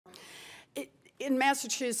in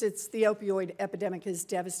Massachusetts, the opioid epidemic is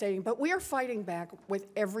devastating, but we are fighting back with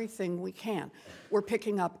everything we can. We're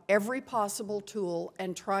picking up every possible tool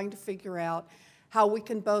and trying to figure out how we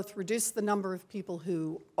can both reduce the number of people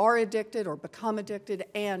who are addicted or become addicted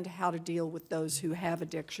and how to deal with those who have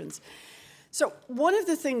addictions. So one of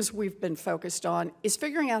the things we've been focused on is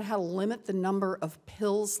figuring out how to limit the number of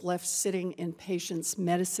pills left sitting in patients'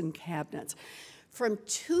 medicine cabinets. From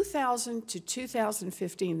 2000 to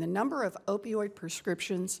 2015, the number of opioid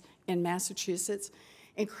prescriptions in Massachusetts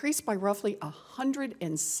increased by roughly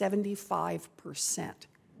 175%.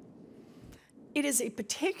 It is a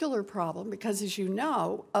particular problem because, as you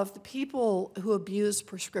know, of the people who abuse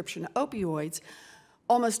prescription opioids,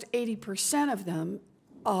 almost 80% of them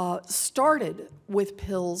started with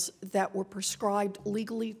pills that were prescribed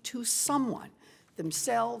legally to someone,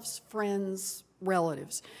 themselves, friends,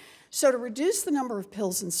 relatives. So to reduce the number of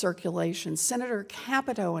pills in circulation, Senator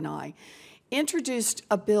Capito and I introduced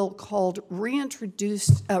a bill called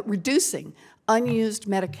Reducing Unused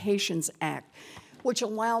Medications Act, which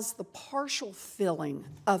allows the partial filling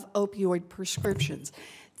of opioid prescriptions.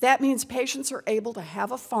 That means patients are able to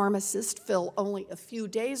have a pharmacist fill only a few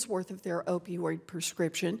days' worth of their opioid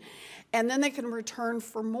prescription, and then they can return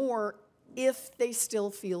for more if they still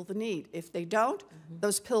feel the need. If they don't,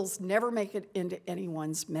 those pills never make it into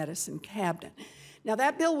anyone's medicine cabinet. Now,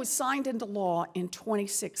 that bill was signed into law in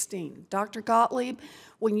 2016. Dr. Gottlieb,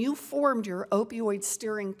 when you formed your opioid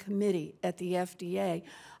steering committee at the FDA,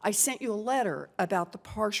 I sent you a letter about the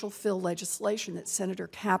partial fill legislation that Senator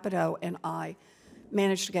Capito and I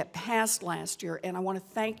managed to get passed last year, and I want to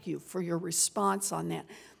thank you for your response on that.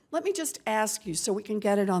 Let me just ask you, so we can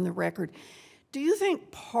get it on the record, do you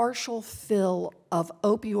think partial fill of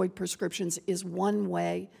opioid prescriptions is one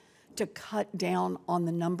way to cut down on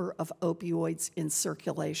the number of opioids in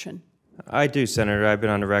circulation? I do, Senator. I've been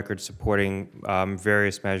on the record supporting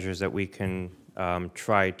various measures that we can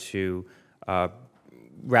try to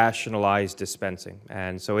rationalize dispensing.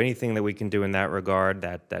 And so anything that we can do in that regard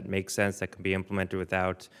that makes sense, that can be implemented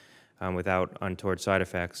without untoward side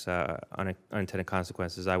effects, unintended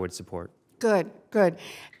consequences, I would support. Good, good.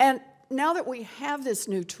 And now that we have this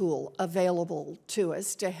new tool available to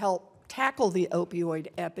us to help tackle the opioid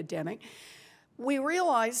epidemic, we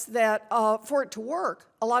realize that for it to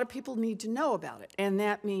work, a lot of people need to know about it. And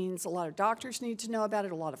that means a lot of doctors need to know about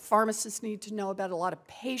it, a lot of pharmacists need to know about it, a lot of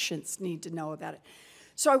patients need to know about it.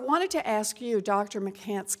 So I wanted to ask you, Dr.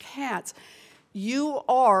 McCants-Katz, you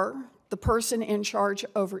are the person in charge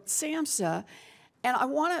over at SAMHSA, and I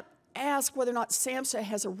want to ask whether or not SAMHSA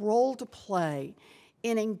has a role to play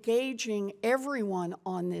in engaging everyone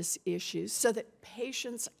on this issue so that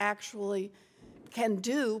patients actually can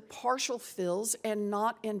do partial fills and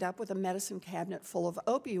not end up with a medicine cabinet full of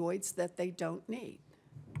opioids that they don't need.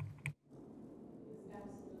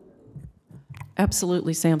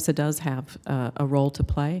 Absolutely, SAMHSA does have a role to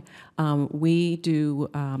play. We do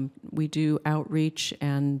outreach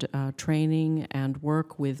and training and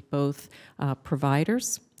work with both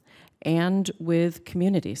providers and with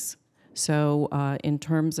communities. So in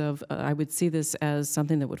terms of, I would see this as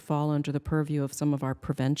something that would fall under the purview of some of our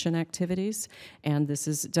prevention activities, and this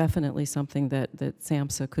is definitely something that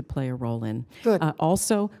SAMHSA could play a role in. Good.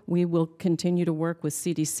 Also, we will continue to work with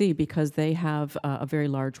CDC because they have a very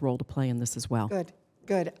large role to play in this as well. Good,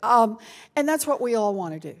 good. And that's what we all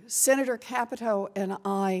want to do. Senator Capito and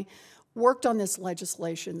I worked on this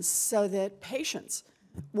legislation so that patients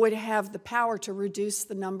would have the power to reduce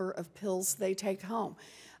the number of pills they take home.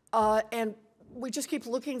 And we just keep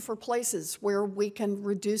looking for places where we can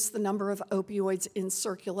reduce the number of opioids in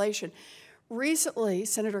circulation. Recently,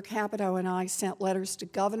 Senator Capito and I sent letters to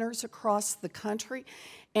governors across the country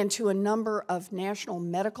and to a number of national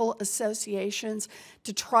medical associations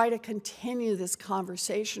to try to continue this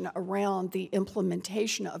conversation around the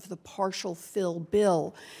implementation of the partial fill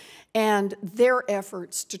bill and their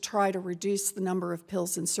efforts to try to reduce the number of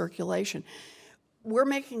pills in circulation. We're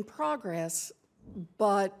making progress,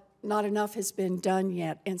 but not enough has been done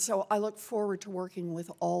yet. And so I look forward to working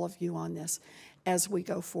with all of you on this as we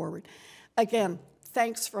go forward. Again,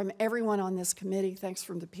 thanks from everyone on this committee, thanks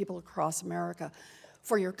from the people across America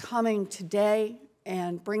for your coming today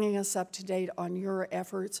and bringing us up to date on your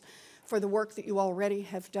efforts, for the work that you already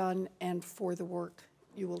have done, and for the work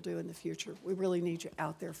you will do in the future. We really need you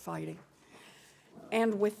out there fighting.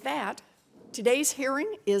 And with that, today's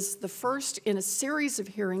hearing is the first in a series of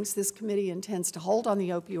hearings this committee intends to hold on the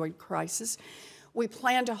opioid crisis. We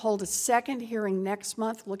plan to hold a second hearing next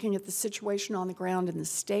month looking at the situation on the ground in the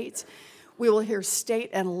states. We will hear state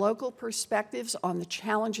and local perspectives on the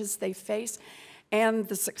challenges they face and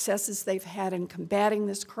the successes they've had in combating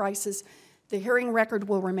this crisis. The hearing record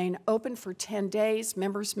will remain open for 10 days.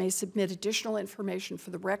 Members may submit additional information for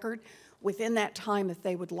the record within that time if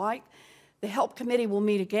they would like. The HELP Committee will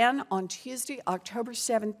meet again on Tuesday, October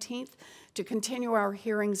 17th, to continue our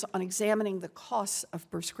hearings on examining the costs of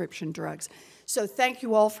prescription drugs. So thank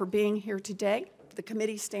you all for being here today. The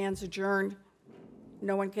committee stands adjourned.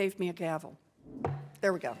 No one gave me a gavel.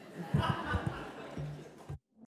 There we go.